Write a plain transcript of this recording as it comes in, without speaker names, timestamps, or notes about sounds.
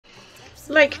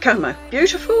Lake Como,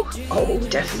 beautiful? Oh,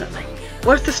 definitely.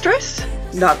 Worth the stress?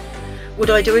 No. Would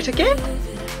I do it again?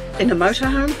 In a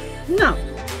motorhome? No.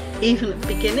 Even at the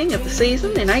beginning of the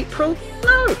season in April?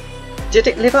 No. Did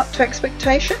it live up to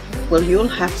expectation? Well, you'll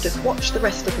have to watch the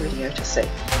rest of the video to see.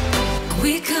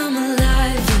 We come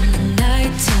alive in the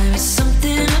nighttime.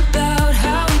 Something about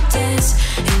how we dance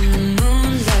in the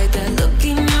moonlight, that look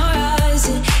in your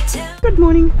eyes. Good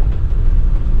morning.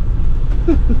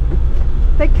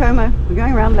 Lake Como. We're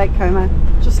going around Lake Como.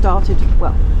 Just started.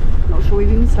 Well, not sure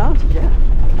we've even started yet.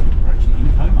 We're actually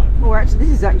in Como. Or actually, this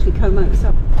is actually Como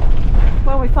itself.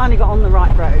 Well, we finally got on the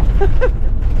right road.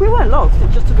 We weren't lost.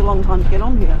 It just took a long time to get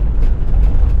on here.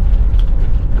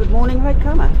 Good morning, Lake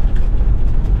Como.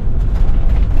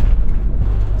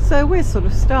 So we're sort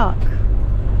of stuck.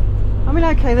 I mean,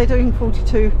 okay, they're doing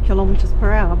 42 kilometers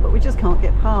per hour, but we just can't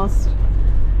get past.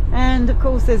 And of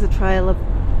course, there's a trail of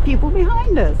people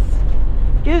behind us.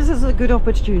 Gives us a good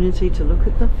opportunity to look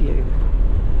at the view.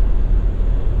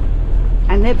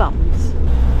 And their bums.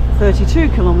 32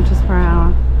 kilometers per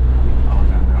hour. Oh,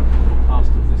 down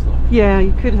past of this line. Yeah,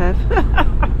 you could have.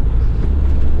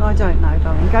 I don't know,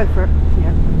 darling. Go for it.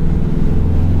 Yeah.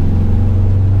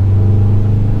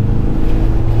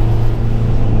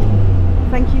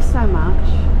 Thank you so much.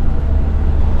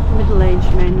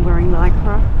 Middle-aged men wearing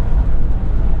lycra.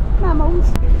 Mammals.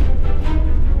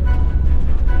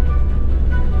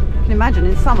 You can imagine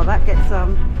in summer that gets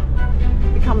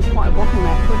becomes quite a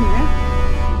bottleneck, wouldn't you?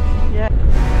 Yeah.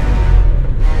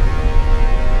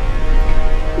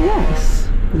 Yes,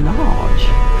 large.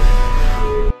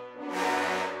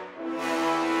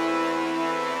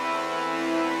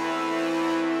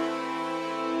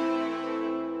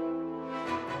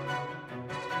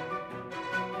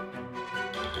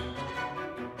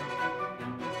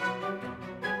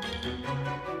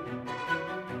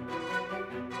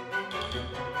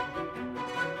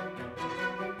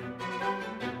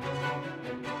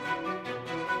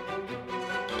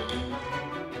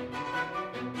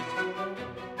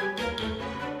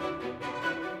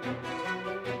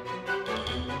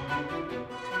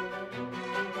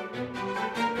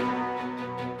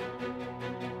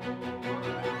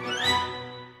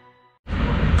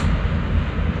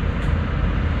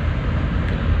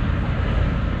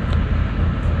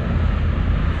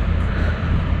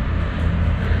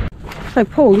 So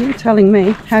Paul, you were telling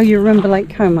me how you remember Lake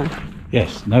Como.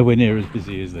 Yes, nowhere near as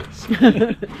busy as this.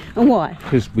 And why?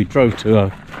 Because we drove to a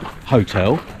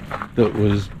hotel that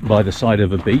was by the side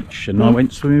of a beach, and I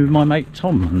went swimming with my mate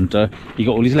Tom, and he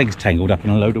got all his legs tangled up in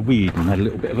a load of weed and had a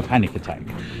little bit of a panic attack.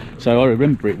 So I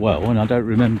remember it well, and I don't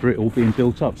remember it all being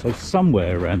built up. So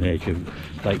somewhere around the edge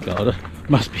of Lake Garda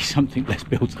must be something less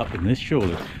built up than this,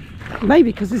 surely.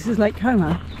 Maybe because this is Lake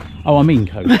Como. Oh, I mean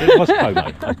Como. It was Como.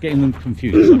 I was getting them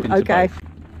confused. I've been to Okay. both.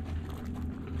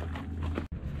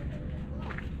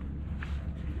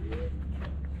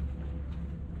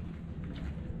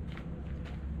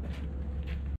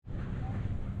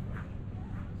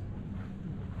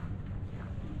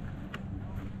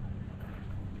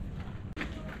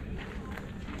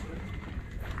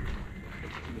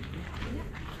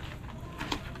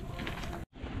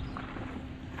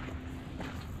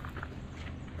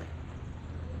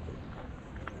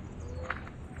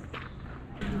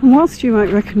 And whilst you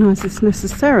won't recognise this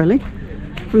necessarily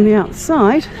from the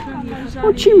outside,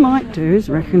 what you might do is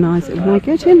recognise it when I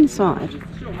get inside.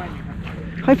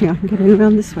 Hoping I can get in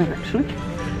around this way actually.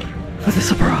 For the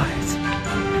surprise.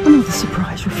 Another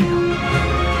surprise reveal.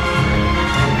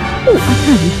 Oh, I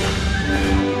can.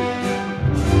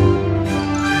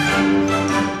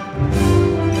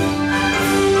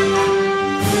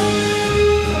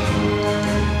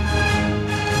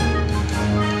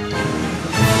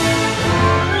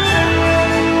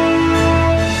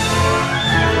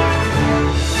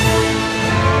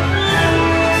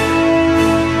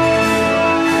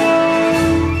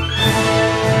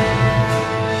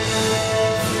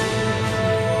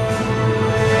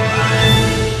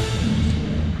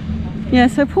 Yeah,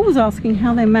 so Paul's asking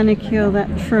how they manicure that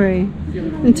tree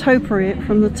and topiary it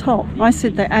from the top. I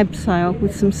said they abseil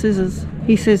with some scissors.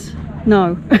 He says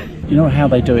no. You know how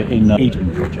they do it in the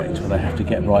Eden project, where they have to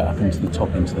get right up into the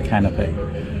top, into the canopy?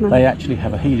 No. They actually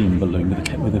have a helium balloon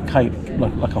with a cape,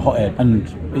 like a hot air, and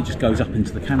it just goes up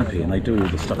into the canopy, and they do all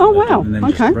the stuff. Oh, that they wow. do, and then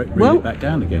Okay. just reel Well, it back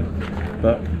down again.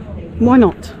 But why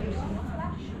not?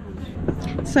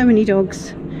 So many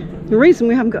dogs. The reason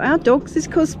we haven't got our dogs is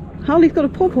because Harley's got a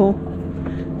pawpaw.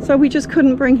 So we just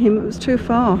couldn't bring him, it was too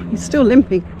far. He's still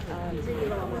limping.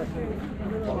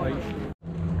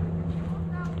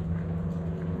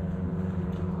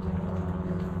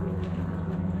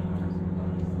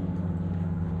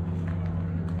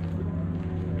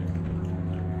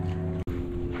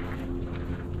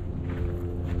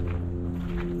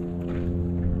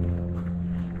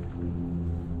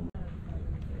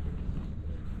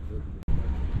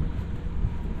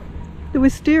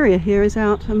 wisteria here is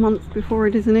out a month before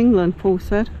it is in England, Paul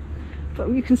said. But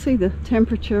you can see the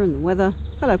temperature and the weather.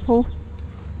 Hello, Paul.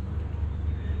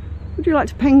 Would you like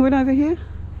to penguin over here?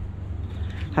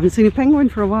 Haven't seen a penguin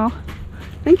for a while.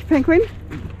 Thank you, penguin.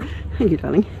 Thank you,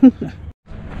 darling.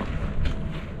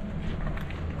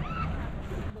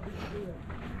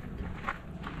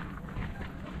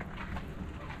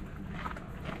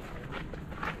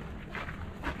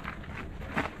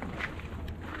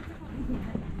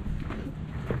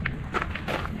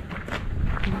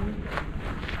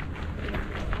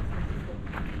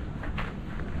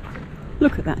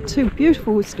 Look at that, two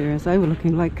beautiful wisterias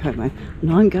overlooking Lake Como,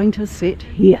 and I'm going to sit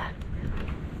here.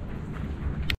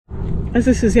 As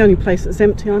this is the only place that's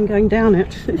empty, I'm going down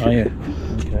it. Oh yeah.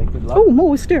 Okay, good luck. Oh,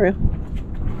 more wisteria.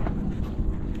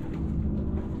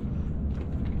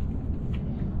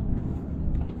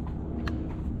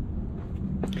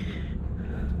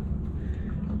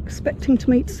 Expecting to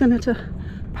meet Senator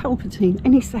Palpatine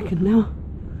any second now.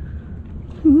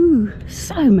 Ooh,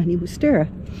 so many wisteria.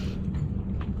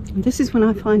 And this is when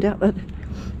I find out that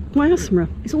my asthma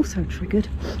is also triggered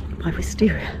by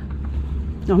wisteria.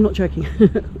 No, I'm not joking.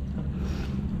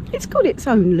 It's got its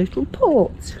own little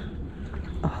port.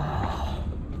 Oh,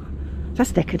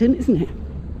 that's decadent, isn't it?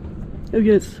 Oh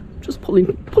yes, just pull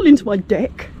into my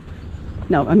deck.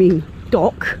 No, I mean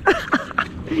dock.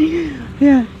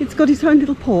 Yeah, it's got its own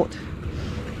little port.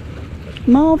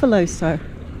 Marvelloso.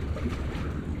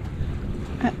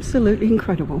 Absolutely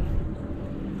incredible.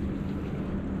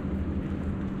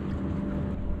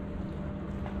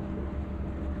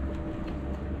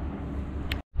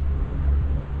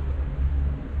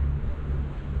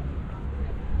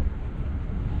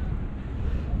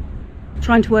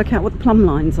 Trying to work out what the plumb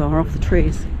lines are off the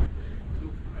trees.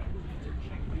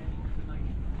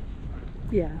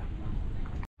 Yeah.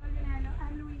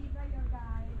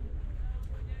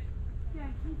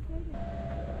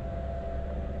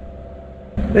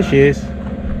 There she is,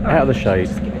 out of the shade.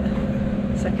 Just give it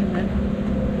a second then.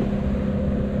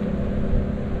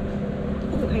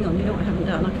 Oh, hang on, you know what I haven't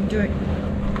done? I can do it.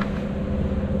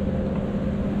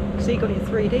 See, you got it in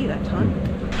 3D that time.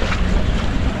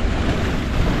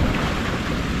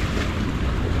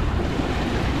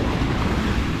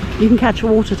 You can catch a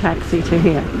water taxi to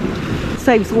here. It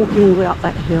saves walking all the way up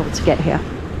that hill to get here.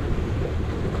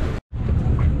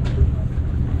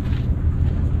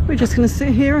 We're just going to sit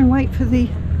here and wait for the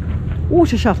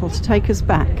water shuttle to take us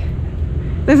back.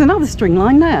 There's another string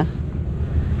line there.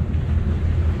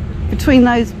 Between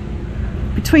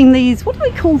these, what do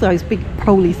we call those big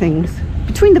poly things?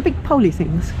 Between the big poly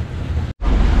things.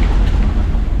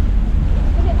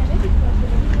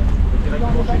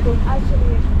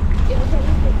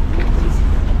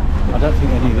 I don't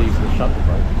think any of these are shuttle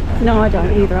boats. No, I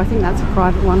don't either. I think that's a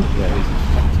private one. Yeah, these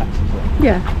are taxis.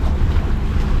 Yeah.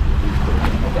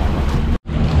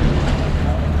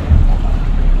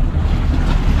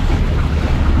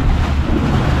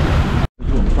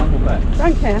 Front or back?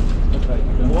 Don't care. Okay.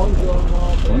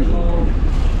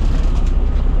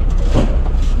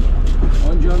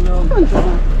 Buongiorno. Buongiorno.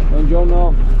 Buongiorno.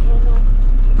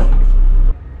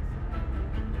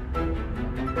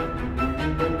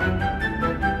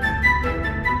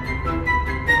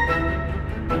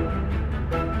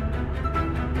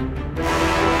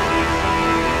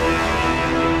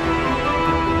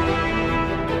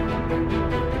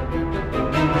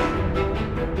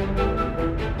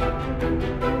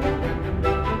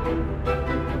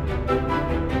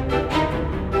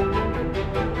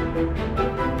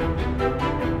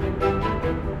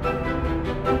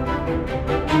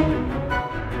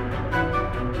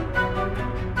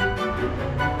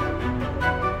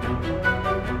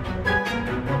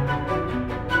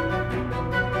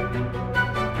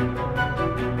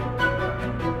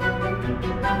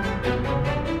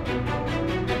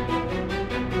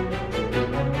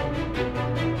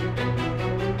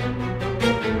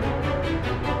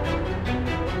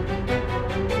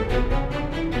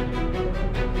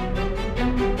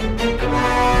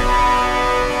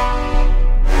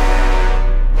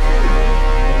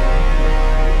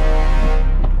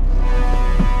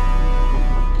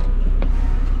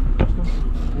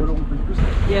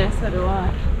 Yes, so do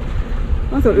I.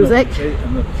 I thought it was X.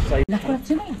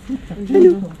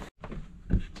 Hello.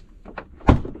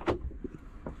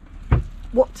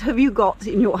 What have you got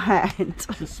in your hand?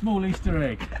 It's a small Easter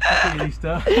egg. Happy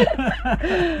Easter.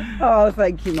 Oh,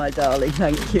 thank you, my darling.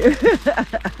 Thank you.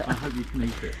 I hope you can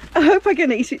eat it. I hope I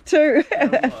can eat it too.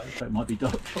 It might be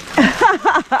dark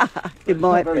chocolate. It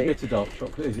might Not very be. bitter dark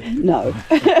chocolate, is it? No,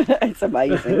 it's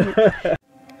amazing.